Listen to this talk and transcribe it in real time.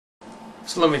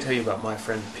So let me tell you about my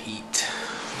friend Pete.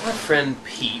 My friend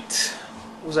Pete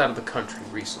was out of the country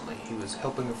recently. He was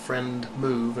helping a friend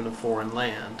move in a foreign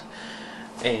land.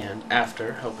 And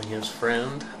after helping his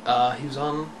friend, he was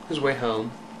on his way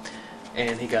home,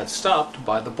 and he got stopped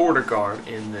by the border guard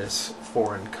in this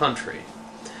foreign country.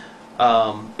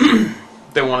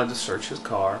 They wanted to search his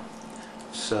car,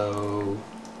 so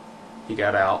he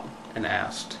got out and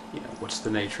asked, what's the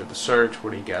nature of the search?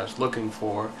 What are you guys looking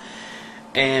for?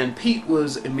 And Pete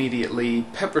was immediately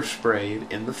pepper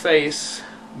sprayed in the face,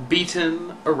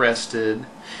 beaten, arrested,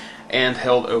 and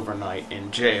held overnight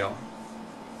in jail.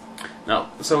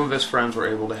 Now, some of his friends were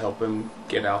able to help him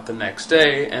get out the next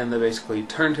day, and they basically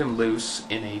turned him loose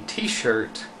in a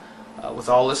t-shirt with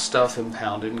all his stuff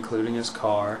impounded, including his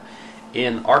car,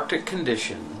 in Arctic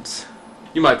conditions.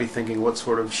 You might be thinking, what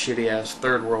sort of shitty-ass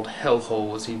third-world hellhole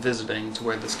was he visiting to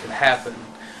where this could happen?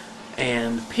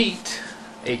 And Pete,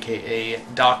 aka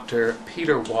Dr.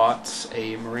 Peter Watts,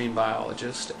 a marine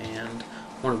biologist and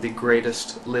one of the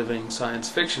greatest living science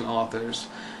fiction authors,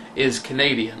 is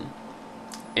Canadian,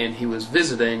 and he was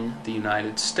visiting the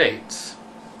United States.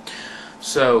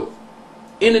 So,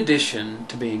 in addition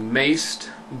to being maced,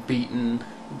 beaten,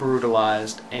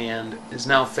 brutalized, and is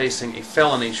now facing a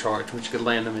felony charge which could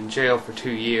land him in jail for 2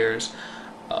 years,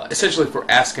 essentially for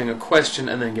asking a question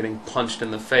and then getting punched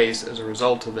in the face as a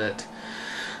result of it.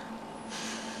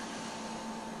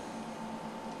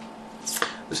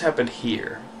 This happened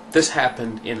here. This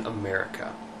happened in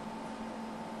America.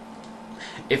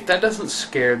 If that doesn't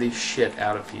scare the shit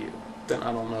out of you, then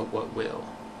I don't know what will.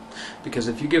 Because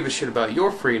if you give a shit about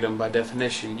your freedom, by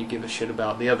definition, you give a shit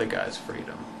about the other guy's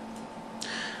freedom.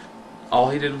 All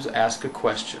he did was ask a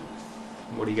question.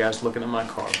 What are you guys looking at my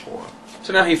car for?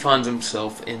 So now he finds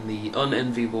himself in the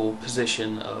unenviable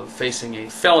position of facing a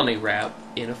felony rap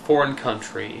in a foreign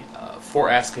country for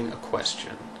asking a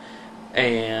question.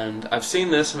 And I've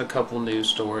seen this in a couple news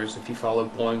stories. If you follow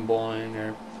Boing Boing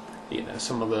or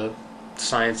some of the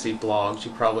sciencey blogs,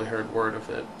 you probably heard word of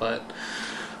it. But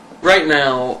right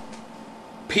now,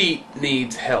 Pete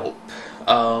needs help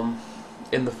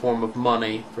in the form of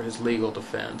money for his legal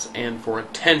defense and for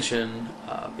attention,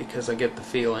 because I get the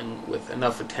feeling with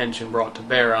enough attention brought to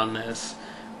bear on this,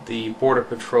 the Border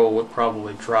Patrol would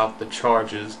probably drop the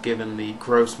charges given the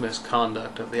gross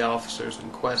misconduct of the officers in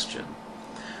question.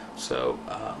 So,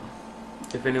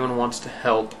 if anyone wants to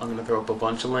help, I'm going to throw up a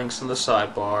bunch of links in the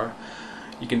sidebar.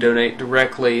 You can donate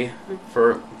directly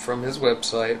from his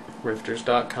website,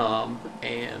 rifters.com,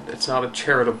 and it's not a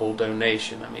charitable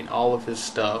donation. I mean, all of his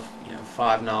stuff,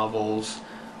 5 novels,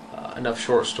 enough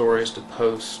short stories to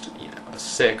post, a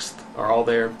 6th, are all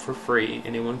there for free.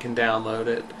 Anyone can download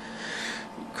it.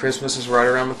 Christmas is right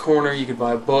around the corner. You could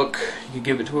buy a book, you could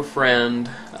give it to a friend,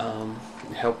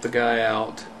 help the guy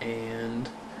out, and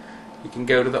you can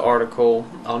go to the article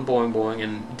on Boing Boing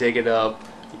and dig it up.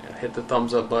 Hit the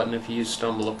thumbs up button if you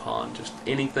stumble upon. Just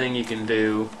anything you can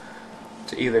do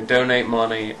to either donate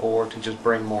money or to just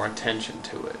bring more attention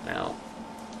to it. Now,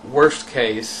 worst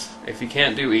case, if you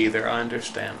can't do either, I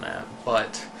understand that.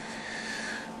 But,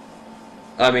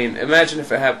 I mean, imagine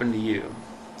if it happened to you.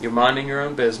 You're minding your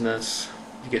own business.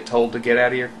 You get told to get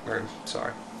out of your...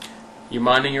 You're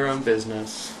minding your own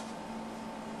business.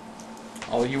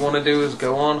 All you want to do is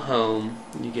go on home.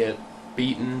 You get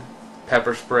beaten,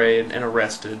 pepper sprayed, and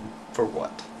arrested for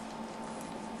what?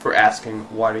 For asking,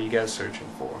 what are you guys searching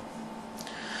for?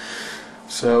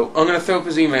 So, I'm going to throw up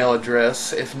his email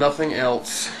address. If nothing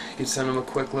else, you can send him a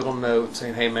quick little note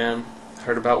saying, hey man,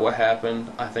 heard about what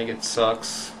happened. I think it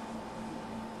sucks.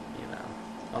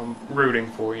 I'm rooting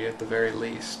for you at the very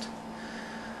least.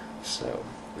 So,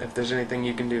 if there's anything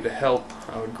you can do to help,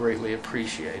 I would greatly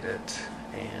appreciate it.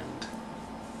 And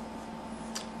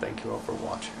thank you all for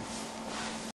watching.